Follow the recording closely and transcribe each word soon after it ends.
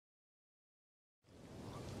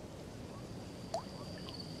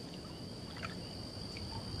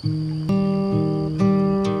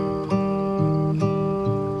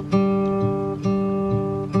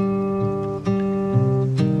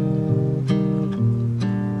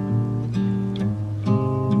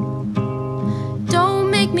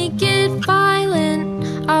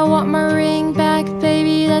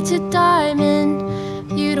that's a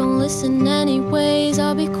diamond. You don't listen anyways,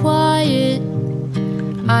 I'll be quiet.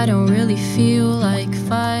 I don't really feel like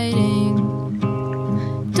fighting.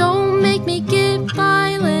 Don't make me get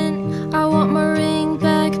violent. I want my ring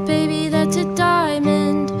back, baby, that's a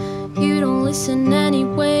diamond. You don't listen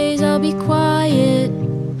anyways, I'll be quiet.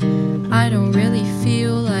 I don't really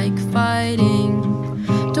feel like fighting.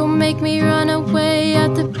 Don't make me run away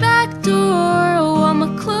at the back door. Oh,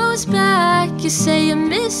 I'ma close back. You say you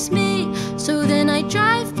miss me, so then I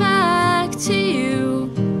drive back to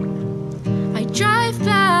you. I drive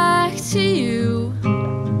back to you.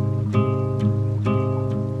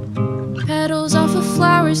 Petals off of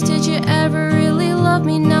flowers, did you ever really love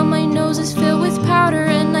me? Now my nose is filled with powder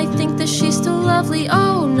and I think that she's still lovely.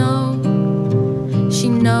 Oh no, she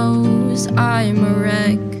knows I'm a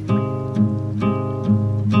wreck.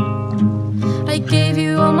 I gave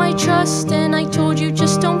you all my trust and I told you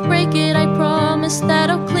just don't break it. I promise that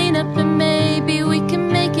I'll clean up and maybe we can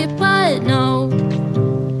make it, but no,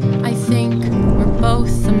 I think we're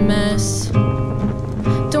both a mess.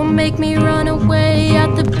 Don't make me run away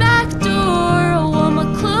at the back door. Oh,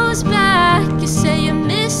 I'ma close back. You say you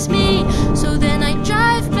miss me, so then I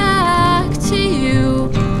drive back to you.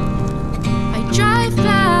 I drive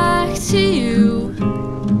back to you.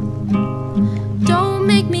 Don't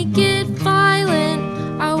make me get violent.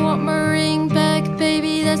 I want my ring back,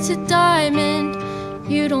 baby, that's a diamond.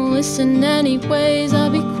 You don't listen anyways,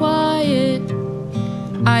 I'll be quiet.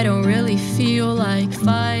 I don't really feel like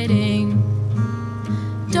fighting.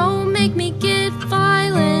 Don't make me get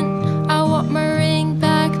violent. I want my ring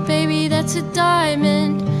back, baby, that's a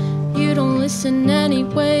diamond. You don't listen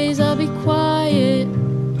anyways,